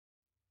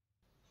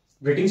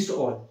Greetings to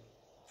all.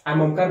 I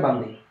am Omkar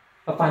Bamne,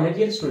 a final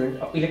year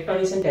student of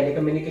Electronics and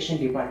Telecommunication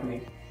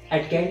Department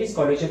at KIT's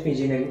College of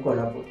Engineering,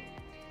 Kolhapur.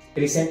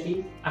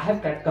 Recently, I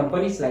have cracked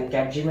companies like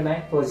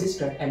Capgemini,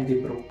 Persistent and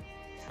Wipro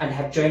and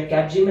have joined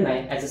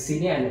Capgemini as a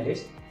senior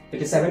analyst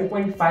with a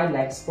 7.5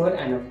 lakhs per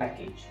annum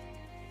package.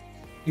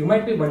 You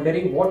might be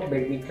wondering what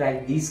made me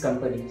crack these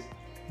companies.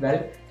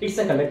 Well, it's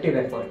a collective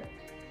effort.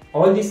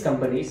 All these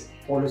companies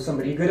follow some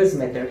rigorous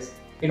methods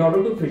in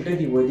order to filter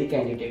the worthy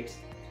candidates.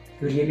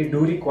 You really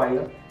do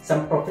require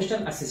some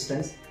professional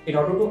assistance in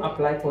order to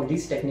apply for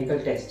these technical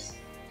tests,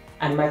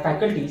 and my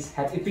faculties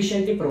have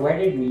efficiently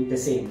provided me the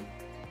same.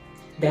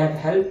 They have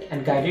helped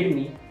and guided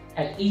me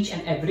at each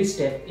and every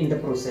step in the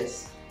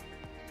process.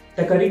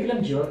 The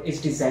curriculum here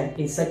is designed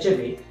in such a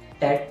way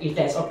that it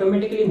has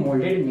automatically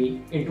molded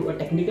me into a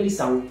technically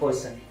sound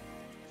person.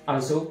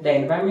 Also, the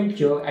environment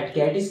here at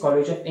KIT's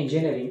College of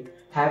Engineering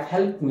have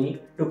helped me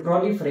to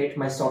proliferate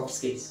my soft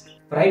skills.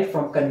 Right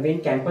from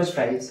conveying campus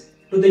drives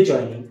to the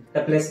joining,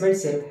 the placement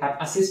cell have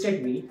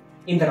assisted me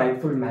in the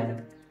rightful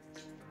manner.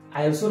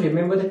 I also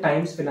remember the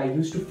times when I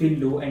used to feel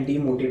low and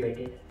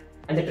demotivated,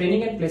 and the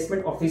training and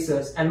placement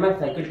officers and my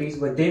faculties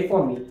were there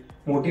for me,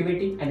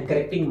 motivating and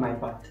correcting my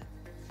path.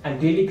 I'm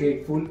really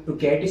grateful to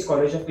KIT's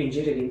College of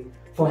Engineering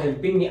for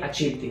helping me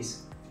achieve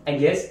this. And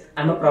yes,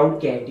 I'm a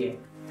proud KITian.